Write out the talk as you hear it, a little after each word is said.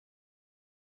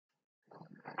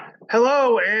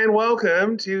Hello and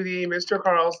welcome to the Mr.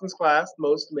 Carlson's Class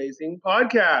Most Amazing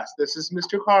Podcast. This is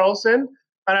Mr. Carlson,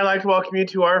 and I'd like to welcome you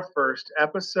to our first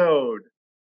episode.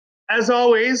 As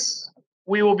always,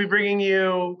 we will be bringing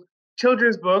you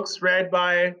children's books read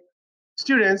by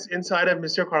students inside of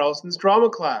Mr. Carlson's drama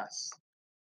class.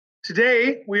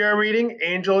 Today, we are reading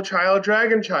Angel Child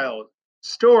Dragon Child,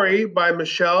 story by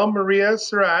Michelle Maria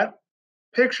Surratt,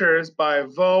 pictures by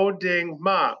Vo Ding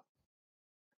Ma.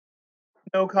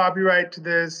 No copyright to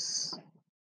this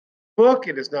book.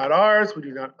 It is not ours. We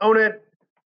do not own it.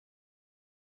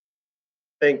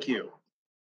 Thank you.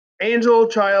 Angel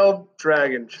Child,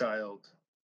 Dragon Child.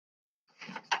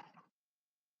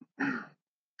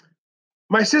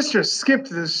 My sister skipped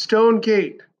the stone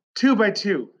gate, 2 by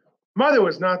 2. Mother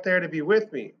was not there to be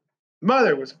with me.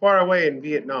 Mother was far away in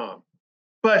Vietnam.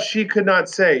 But she could not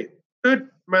say, "Oot,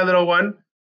 my little one,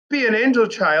 be an angel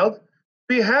child.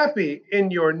 Be happy in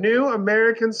your new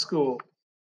American school."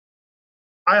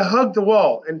 I hugged the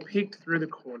wall and peeked through the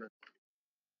corner.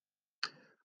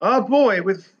 A boy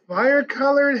with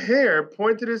fire-colored hair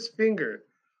pointed his finger.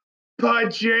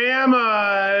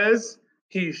 "Pajamas!"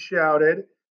 he shouted.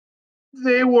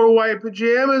 They wore white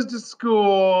pajamas to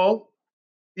school.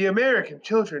 The American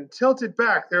children tilted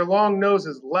back their long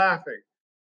noses, laughing.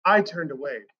 I turned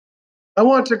away. "I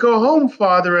want to go home,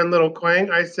 Father and little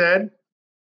Quang," I said.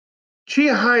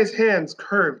 Chia Hai's hands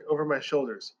curved over my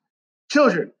shoulders.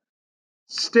 "Children,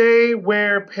 stay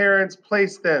where parents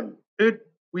place them.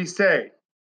 We say."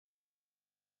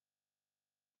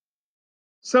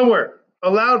 Somewhere,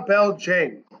 a loud bell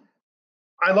janged.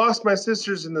 I lost my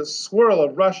sisters in the swirl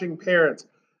of rushing parents.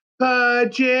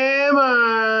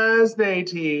 "Pajamas," they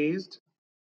teased.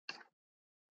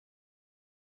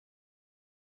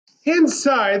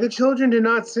 Inside, the children did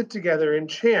not sit together and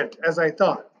chant as I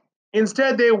thought.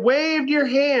 Instead, they waved your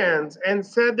hands and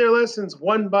said their lessons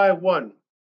one by one.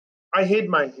 I hid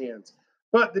my hands,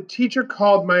 but the teacher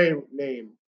called my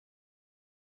name.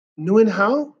 Nguyen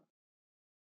Hao?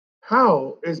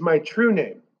 Hao is my true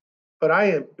name, but I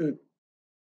am Oot.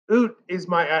 Oot is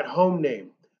my at-home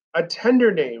name, a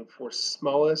tender name for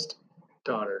smallest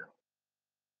daughter.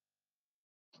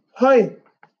 "Hi,"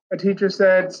 a teacher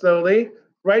said slowly.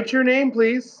 "Write your name,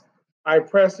 please." I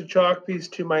pressed the chalk piece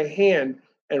to my hand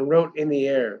and wrote in the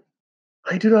air.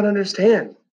 "I do not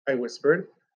understand," I whispered.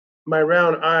 The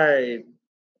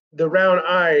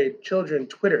round-eyed children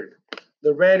twittered.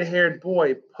 The red-haired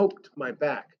boy poked my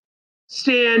back.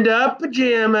 "Stand up,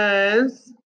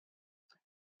 pajamas."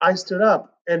 I stood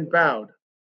up and bowed.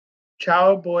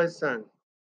 "Ciao, boy sang,"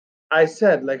 I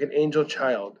said like an angel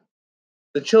child.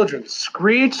 The children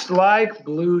screeched like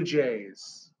blue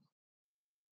jays.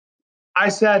 I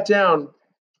sat down,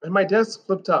 and my desk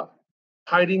flipped up,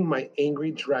 hiding my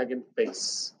angry dragon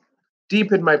face.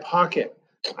 Deep in my pocket,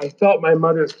 I felt my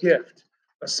mother's gift,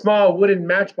 a small wooden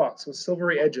matchbox with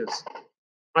silvery edges.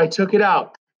 I took it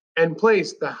out and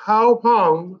placed the Hao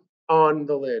Pong on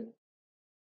the lid.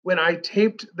 When I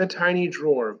taped the tiny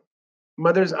drawer,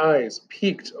 Mother's eyes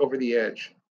peeked over the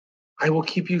edge. "I will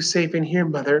keep you safe in here,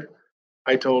 Mother,"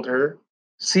 I told her.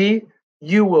 "See,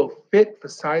 you will fit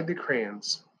beside the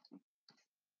crayons."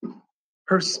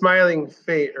 Her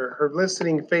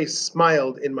listening face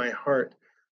smiled in my heart.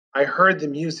 I heard the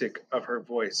music of her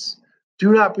voice.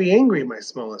 "Do not be angry, my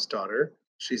smallest daughter,"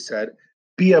 she said.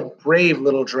 "Be a brave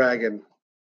little dragon."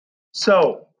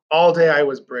 So, all day I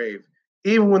was brave,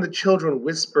 even when the children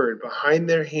whispered behind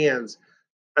their hands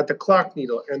at the clock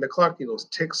needle and the clock needles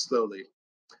ticked slowly.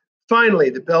 Finally,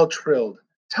 the bell trilled.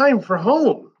 Time for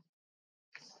home.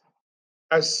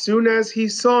 As soon as he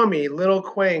saw me, little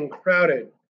Quang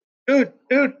crowded. "Oot,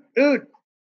 oot, oot."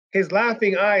 His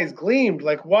laughing eyes gleamed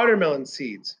like watermelon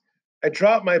seeds. I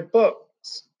dropped my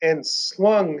books and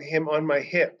slung him on my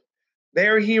hip.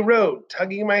 There he rode,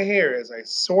 tugging my hair as I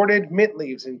sorted mint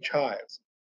leaves and chives.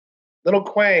 Little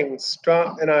Quang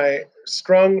and I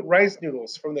strung rice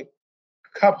noodles from the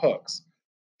cup hooks.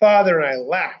 Father and I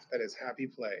laughed at his happy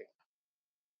play.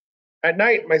 At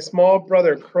night, my small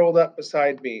brother curled up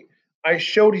beside me. I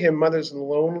showed him Mother's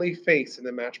lonely face in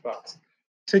the matchbox.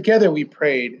 Together we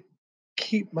prayed,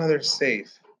 "Keep Mother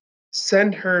safe.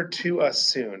 Send her to us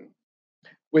soon."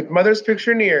 With Mother's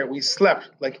picture near, we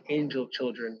slept like angel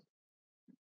children.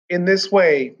 In this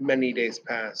way, many days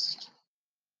passed.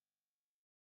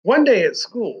 One day at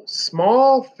school,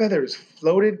 small feathers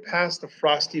floated past the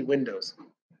frosty windows.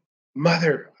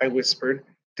 "Mother," I whispered,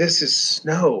 "this is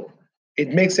snow. It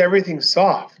makes everything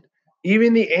soft,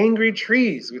 even the angry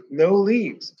trees with no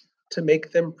leaves, to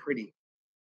make them pretty."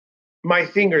 My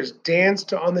fingers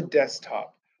danced on the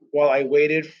desktop while I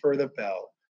waited for the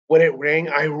bell. When it rang,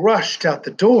 I rushed out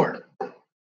the door.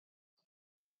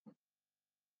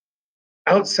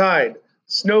 Outside,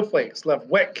 snowflakes left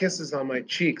wet kisses on my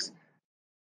cheeks.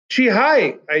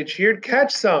 Chi-hi, I cheered,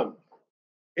 catch some.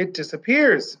 It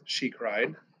disappears, she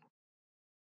cried.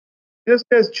 Just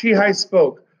as Chi-hi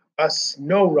spoke, a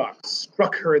snow rock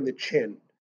struck her in the chin.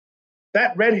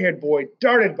 That red-haired boy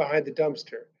darted behind the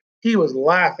dumpster. He was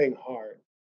laughing hard.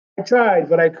 I tried,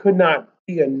 but I could not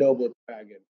be a noble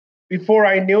dragon. Before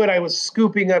I knew it, I was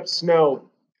scooping up snow.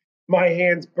 My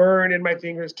hands burned and my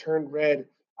fingers turned red.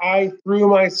 I threw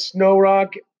my snow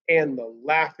rock, and the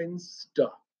laughing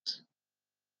stopped.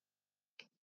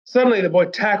 Suddenly, the boy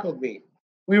tackled me.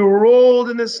 We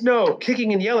rolled in the snow,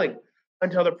 kicking and yelling,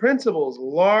 until the principal's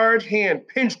large hand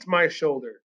pinched my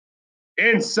shoulder.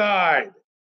 Inside,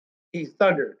 he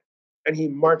thundered, and he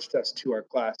marched us to our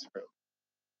classroom.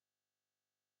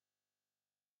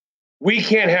 We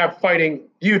can't have fighting.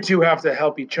 You two have to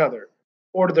help each other,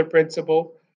 ordered the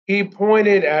principal. He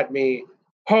pointed at me.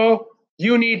 Ho,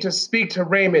 you need to speak to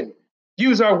Raymond.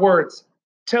 Use our words.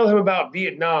 Tell him about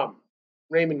Vietnam.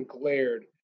 Raymond glared.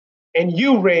 And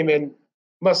you, Raymond,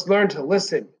 must learn to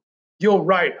listen. You'll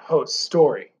write Ho's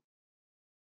story.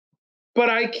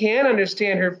 But I can't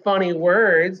understand her funny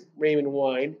words, Raymond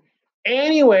whined.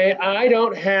 Anyway, I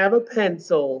don't have a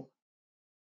pencil.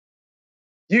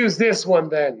 Use this one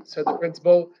then, said the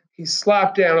principal. He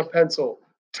slapped down a pencil,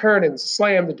 turned and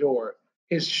slammed the door.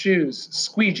 His shoes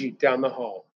squeegeed down the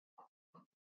hall.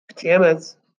 Damn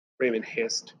it, Raymond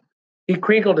hissed. He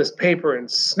crinkled his paper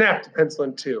and snapped the pencil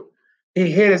in two.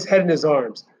 He hid his head in his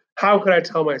arms. How could I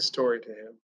tell my story to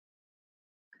him?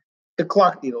 The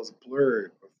clock needles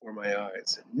blurred before my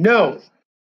eyes. No,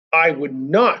 I would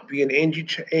not be an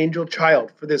angel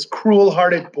child for this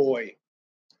cruel-hearted boy.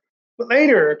 But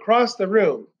later, across the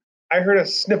room, I heard a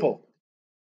sniffle.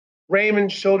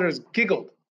 Raymond's shoulders giggled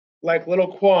like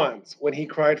little Quan's when he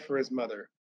cried for his mother.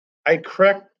 I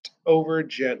crept over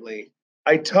gently.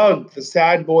 I tugged the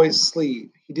sad boy's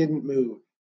sleeve. He didn't move.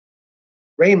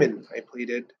 Raymond, I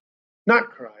pleaded, not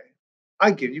cry.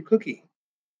 I give you cookie.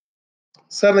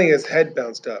 Suddenly his head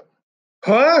bounced up.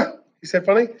 Huh? He said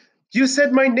funny. You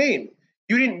said my name.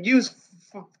 You didn't use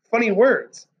funny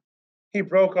words. He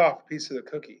broke off a piece of the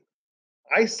cookie.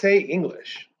 I say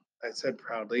English, I said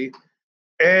proudly.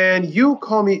 And you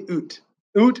call me Oot.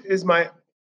 Oot is my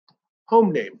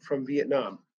home name from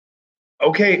Vietnam.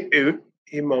 Okay, Oot,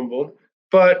 he mumbled,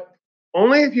 but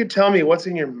only if you tell me what's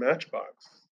in your matchbox.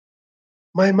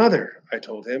 My mother, I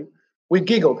told him. We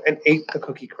giggled and ate the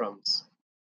cookie crumbs.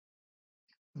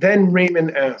 Then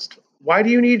Raymond asked, Why do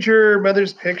you need your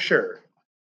mother's picture?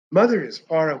 Mother is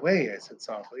far away, I said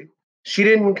softly. She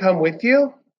didn't come with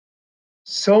you?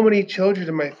 So many children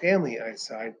in my family, I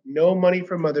sighed. No money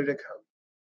for mother to come.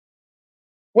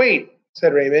 Wait,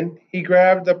 said Raymond. He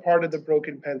grabbed the part of the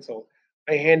broken pencil.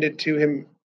 I handed to him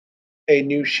a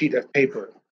new sheet of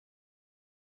paper.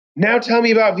 Now tell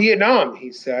me about Vietnam,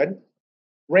 he said.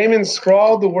 Raymond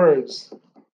scrawled the words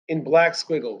in black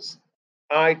squiggles.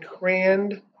 I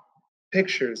crayoned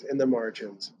pictures in the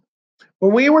margins.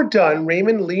 When we were done,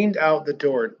 Raymond leaned out the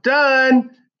door.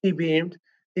 Done, he beamed.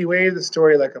 He waved the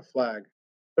story like a flag.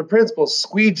 The principal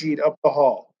squeegeed up the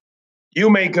hall. You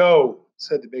may go,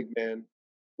 said the big man.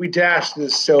 We dashed to the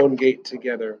stone gate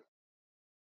together.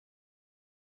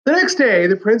 The next day,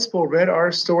 the principal read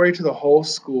our story to the whole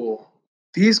school.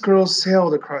 These girls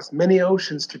sailed across many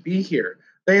oceans to be here.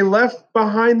 They left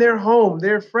behind their home,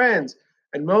 their friends,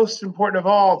 and most important of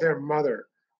all, their mother.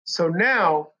 So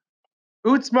now,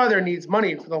 Oot's mother needs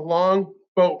money for the long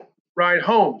boat ride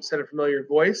home, said a familiar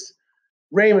voice.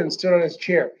 Raymond stood on his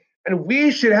chair. And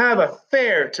we should have a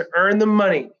fair to earn the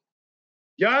money.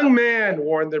 Young man,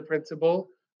 warned the principal.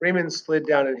 Raymond slid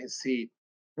down in his seat.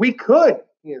 We could,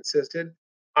 he insisted.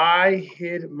 I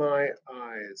hid my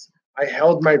eyes. I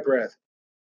held my breath.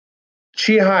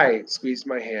 Chi-hi squeezed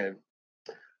my hand.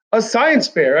 A science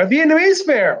fair, a Vietnamese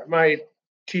fair, my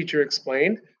teacher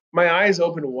explained. My eyes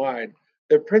opened wide.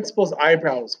 The principal's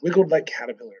eyebrows wiggled like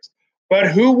caterpillars. But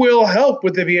who will help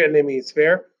with the Vietnamese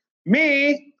fair?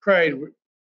 Me, cried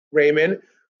Raymond.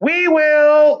 We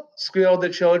will, squealed the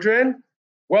children.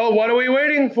 Well, what are we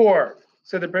waiting for?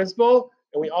 Said the principal,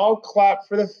 and we all clapped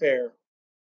for the fair.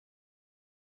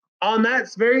 On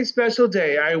that very special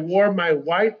day, I wore my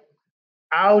white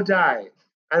áo dai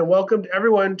and welcomed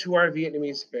everyone to our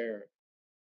Vietnamese fair.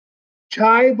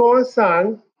 Chai Bo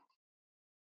Sang,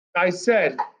 I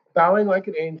said, bowing like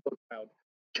an angel child.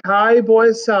 Chai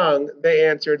Bo Sang, they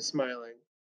answered, smiling.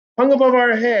 Hung above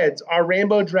our heads, our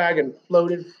rainbow dragon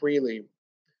floated freely.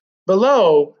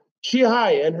 Below,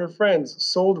 Chi-hi and her friends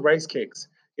sold rice cakes,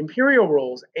 imperial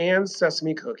rolls, and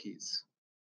sesame cookies.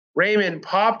 Raymond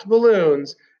popped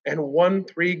balloons and won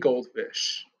 3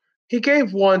 goldfish. He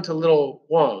gave one to little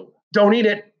Wang. Don't eat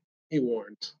it, he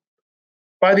warned.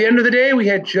 By the end of the day, we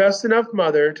had just enough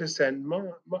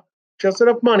just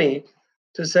enough money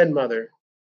to send mother.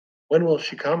 When will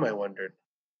she come? I wondered.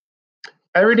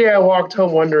 Every day I walked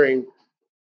home wondering,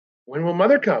 when will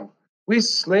mother come? We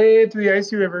slid through the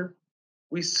icy river.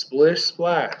 We splish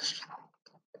splashed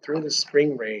through the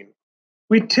spring rain.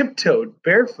 We tiptoed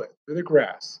barefoot through the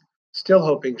grass, still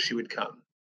hoping she would come.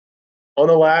 On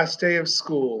the last day of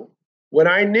school, when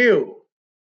I knew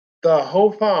the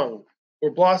Ho Fong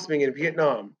were blossoming in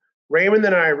Vietnam, Raymond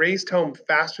and I raced home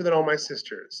faster than all my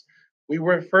sisters. We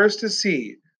were first to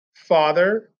see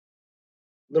Father,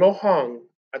 little Hong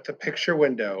at the picture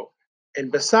window,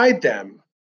 and beside them,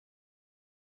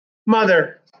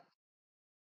 Mother.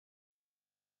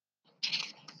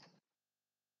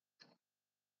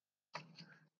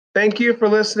 Thank you for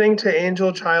listening to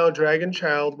Angel Child, Dragon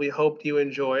Child. We hope you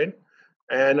enjoyed,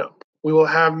 and we will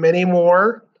have many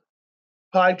more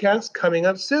podcasts coming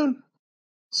up soon.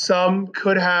 Some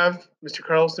could have Mr.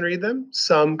 Carlson read them,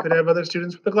 some could have other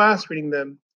students from the class reading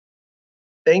them.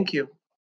 Thank you.